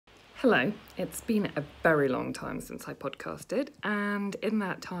Hello, it's been a very long time since I podcasted, and in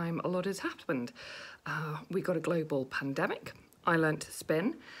that time a lot has happened. We got a global pandemic, I learnt to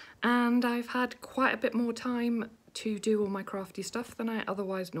spin, and I've had quite a bit more time to do all my crafty stuff than I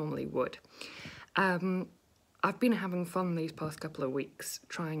otherwise normally would. I've been having fun these past couple of weeks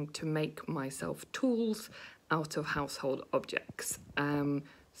trying to make myself tools out of household objects.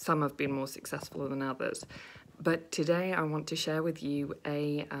 Some have been more successful than others. But today I want to share with you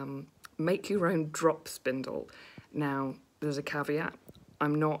a make your own drop spindle. Now, there's a caveat.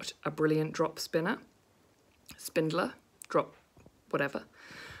 I'm not a brilliant drop spinner, spindler, drop, whatever.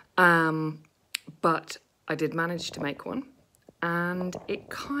 But I did manage to make one and it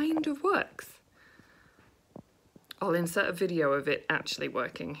kind of works. I'll insert a video of it actually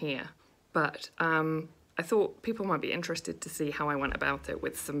working here, but I thought people might be interested to see how I went about it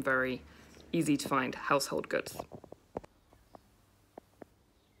with some very easy to find household goods.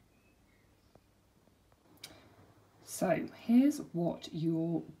 So here's what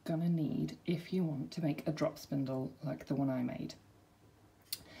you're gonna need if you want to make a drop spindle like the one I made.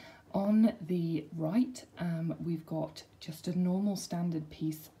 On the right, we've got just a normal standard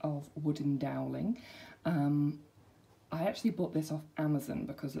piece of wooden doweling. I actually bought this off Amazon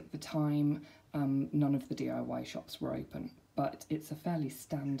because at the time none of the DIY shops were open, but it's a fairly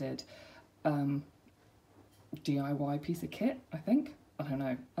standard DIY piece of kit, I think. I don't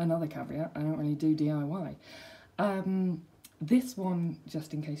know, another caveat, I don't really do DIY. This one,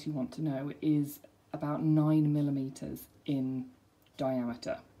 just in case you want to know, is about 9mm in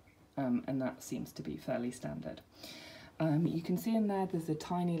diameter, and that seems to be fairly standard. You can see in there's a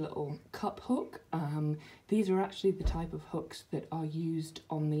tiny little cup hook. These are actually the type of hooks that are used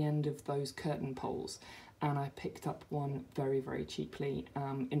on the end of those curtain poles, and I picked up one very, very cheaply.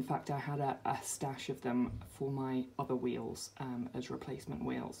 In fact, I had a stash of them for my other wheels as replacement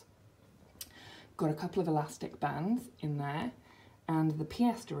wheels. Got a couple of elastic bands in there, and the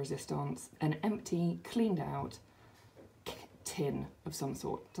pièce de résistance, an empty, cleaned out tin of some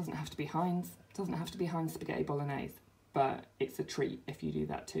sort. Doesn't have to be Heinz, doesn't have to be Heinz spaghetti bolognese, but it's a treat if you do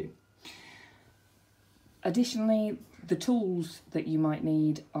that too. Additionally, the tools that you might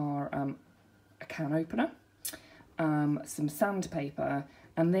need are a can opener, some sandpaper,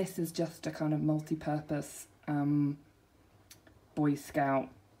 and this is just a kind of multi-purpose Boy Scout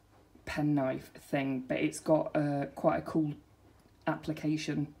penknife thing, but it's got quite a cool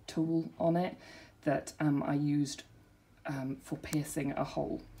application tool on it that I used for piercing a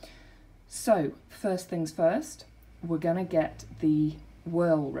hole. So first things first, we're gonna get the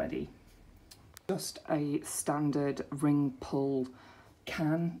whirl ready. Just a standard ring pull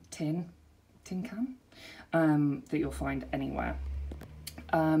tin can that you'll find anywhere.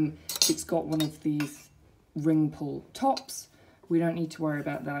 It's got one of these ring pull tops. We don't need to worry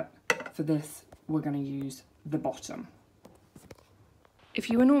about that. For this, we're going to use the bottom. If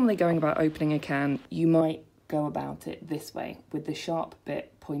you were normally going about opening a can, you might go about it this way, with the sharp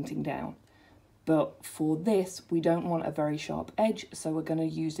bit pointing down. But for this, we don't want a very sharp edge, so we're going to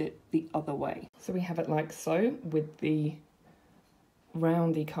use it the other way. So we have it like so, with the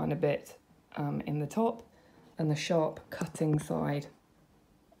roundy kind of bit in the top, and the sharp cutting side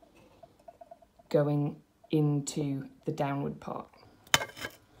going into the downward part.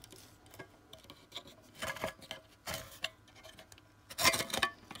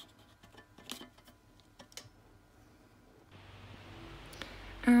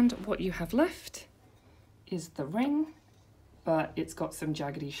 And what you have left is the ring, but it's got some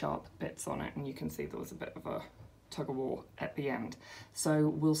jaggedy sharp bits on it, and you can see there was a bit of a tug of war at the end. So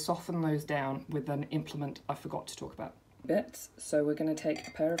we'll soften those down with an implement I forgot to talk about. Bits. So we're going to take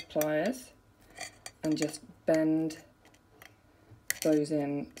a pair of pliers and just bend those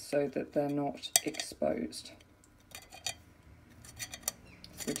in so that they're not exposed.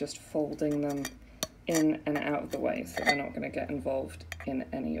 So we're just folding them in and out of the way so they're not going to get involved in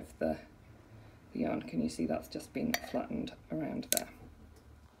any of the yarn. Can you see that's just been flattened around there?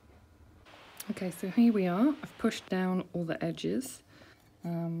 Okay, so here we are. I've pushed down all the edges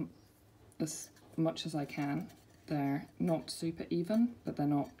as much as I can. They're not super even, but they're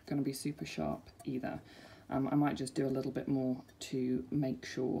not going to be super sharp either. I might just do a little bit more to make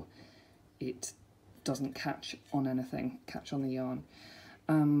sure it doesn't catch on anything, catch on the yarn.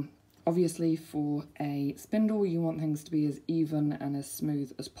 Obviously for a spindle you want things to be as even and as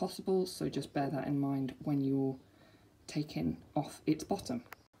smooth as possible, so just bear that in mind when you're taking off its bottom.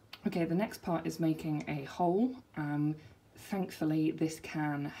 Okay, the next part is making a hole. Thankfully this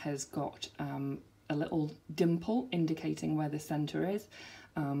can has got a little dimple indicating where the centre is,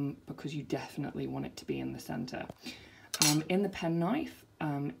 because you definitely want it to be in the centre. In the penknife,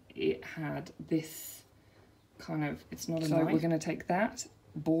 it had this kind of, it's not a knife. So we're going to take that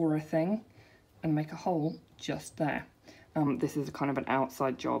borer thing and make a hole just there. This is kind of an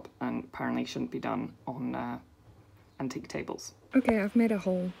outside job and apparently shouldn't be done on antique tables. Okay, I've made a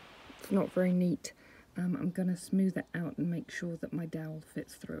hole. It's not very neat. I'm going to smooth it out and make sure that my dowel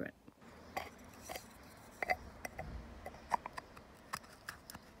fits through it.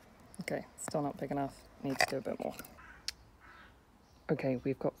 Okay, still not big enough. Need to do a bit more. Okay,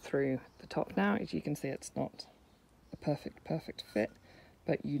 we've got through the top now. As you can see, it's not a perfect fit,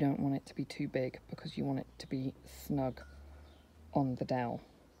 but you don't want it to be too big because you want it to be snug on the dowel.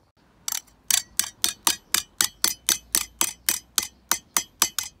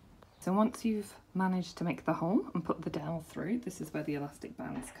 So once you've managed to make the hole and put the dowel through, this is where the elastic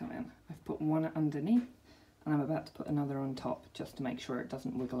bands come in. I've put one underneath and I'm about to put another on top just to make sure it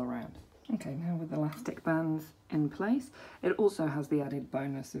doesn't wiggle around. Okay, now with elastic bands in place, it also has the added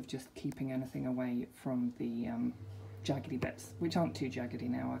bonus of just keeping anything away from the jaggedy bits, which aren't too jaggedy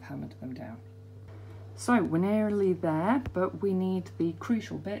now. I've hammered them down. So we're nearly there, but we need the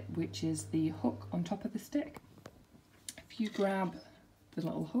crucial bit, which is the hook on top of the stick. If you grab the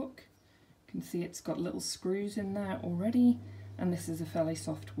little hook, you can see it's got little screws in there already, and this is a fairly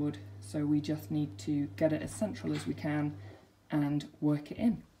soft wood, so we just need to get it as central as we can and work it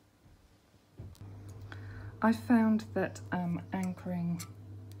in. I found that anchoring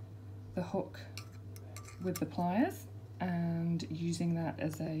the hook with the pliers and using that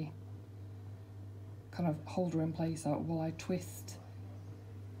as a kind of holder in place while I twist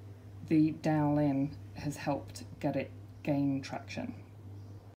the dowel in has helped get it gain traction.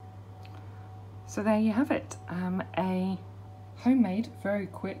 So there you have it, a homemade, very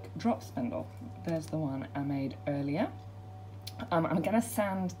quick drop spindle. There's the one I made earlier. I'm going to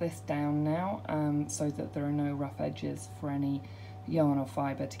sand this down now so that there are no rough edges for any yarn or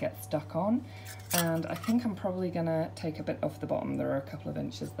fibre to get stuck on, and I think I'm probably going to take a bit off the bottom. There are a couple of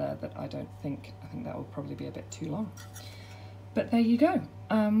inches there that I think that will probably be a bit too long. But there you go.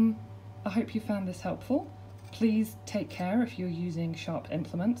 I hope you found this helpful. Please take care if you're using sharp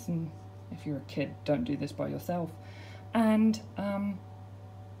implements, and if you're a kid, don't do this by yourself. And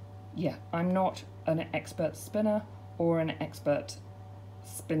yeah, I'm not an expert spinner or an expert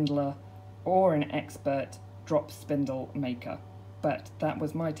spindler or an expert drop spindle maker, but that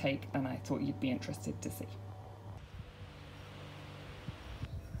was my take and I thought you'd be interested to see.